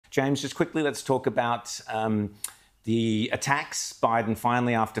James, just quickly, let's talk about the attacks. Biden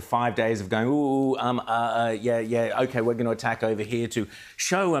finally, after 5 days of going, OK, we're going to attack over here to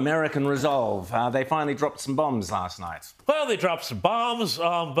show American resolve. They finally dropped some bombs last night. Well, they dropped some bombs,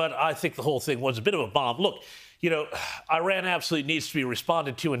 but I think the whole thing was a bit of a bomb. Look, you know, Iran absolutely needs to be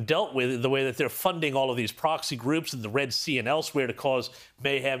responded to and dealt with in the way that they're funding all of these proxy groups in the Red Sea and elsewhere to cause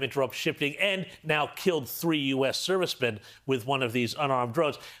mayhem, interrupt shipping, and now killed 3 U.S. servicemen with one of these unarmed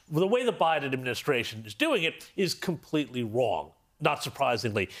drones. The way the Biden administration is doing it is completely wrong, not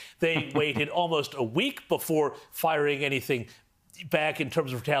surprisingly. They waited almost a week before firing anything back in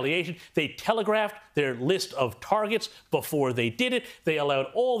terms of retaliation. They telegraphed their list of targets before they did it. They allowed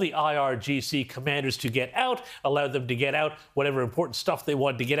all the IRGC commanders to get out, allowed them to get out whatever important stuff they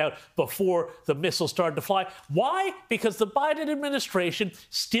wanted to get out before the missiles started to fly. Why? Because the Biden administration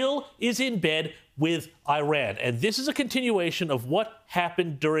still is in bed with Iran. And this is a continuation of what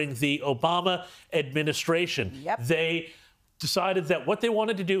happened during the Obama administration. Yep. They decided that what they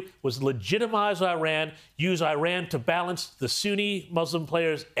wanted to do was legitimize Iran, use Iran to balance the Sunni Muslim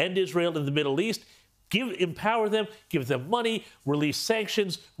players and Israel in the Middle East, empower them, give them money, release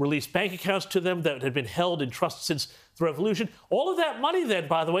sanctions, release bank accounts to them that had been held in trust since the revolution. All of that money then,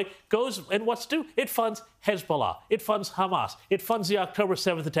 by the way, goes, and what's due? It funds Hezbollah. It funds Hamas. It funds the October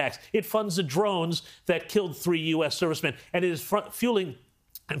 7th attacks. It funds the drones that killed 3 U.S. servicemen. And it is fueling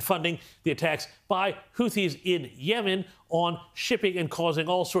and funding the attacks by Houthis in Yemen on shipping and causing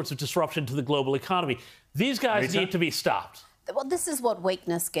all sorts of disruption to the global economy. These guys need to be stopped. Well, this is what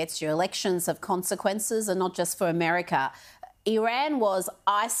weakness gets you. Elections have consequences, and not just for America. Iran was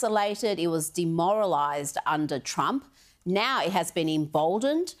isolated. It was demoralised under Trump. Now it has been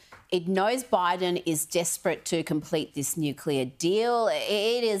emboldened. It knows Biden is desperate to complete this nuclear deal.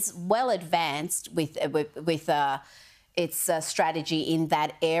 It is well advanced with its strategy in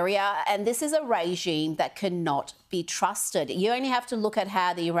that area. And this is a regime that cannot be trusted. You only have to look at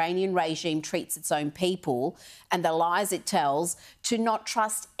how the Iranian regime treats its own people and the lies it tells to not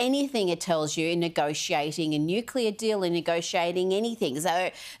trust anything it tells you in negotiating a nuclear deal, in negotiating anything.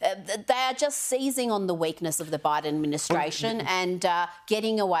 So they are just seizing on the weakness of the Biden administration and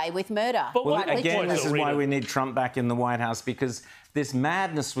getting away with murder. Well, again, this is why we need Trump back in the White House, because this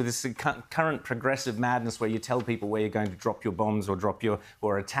madness, with this current progressive madness where you tell people where you're going to drop your bombs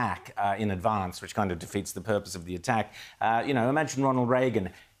or attack in advance, which kind of defeats the purpose of the attack. You know, imagine Ronald Reagan.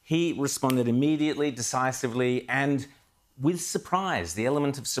 He responded immediately, decisively, and with surprise, the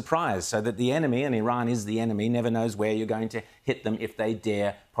element of surprise, so that the enemy, and Iran is the enemy, never knows where you're going to hit them if they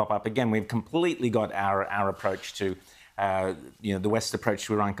dare pop up again. We've completely got our approach to, you know, the West approach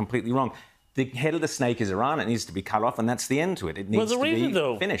to Iran completely wrong. The head of the snake is Iran. It needs to be cut off, and that's the end to it. It needs to be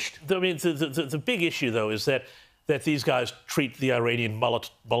finished. I mean, the big issue, though, is that these guys treat the Iranian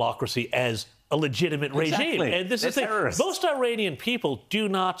mullahocracy as a legitimate regime. And this is the thing. Most Iranian people do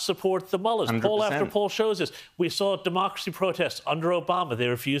not support the mullahs. 100%. Poll after poll shows this. We saw democracy protests under Obama. They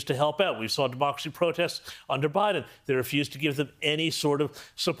refused to help out. We saw democracy protests under Biden. They refused to give them any sort of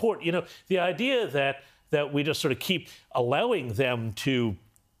support. You know, the idea that we just sort of keep allowing them to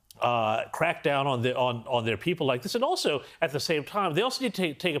crack down on their people like this. And also, at the same time, they also need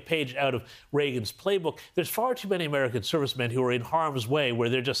to take a page out of Reagan's playbook. There's far too many American servicemen who are in harm's way, where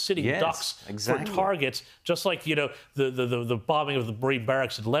they're just sitting ducks for targets, just like, you know, the bombing of the Marine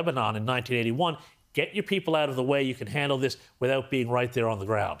barracks in Lebanon in 1981. Get your people out of the way. You can handle this without being right there on the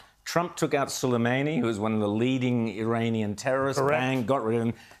ground. Trump took out Soleimani, who was one of the leading Iranian terrorists. Bang, got rid of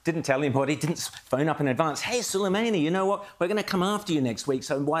him. Didn't tell anybody, didn't phone up in advance. Hey, Soleimani, you know what? We're going to come after you next week,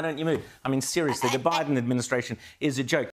 so why don't you move? I mean, seriously, the Biden administration is a joke.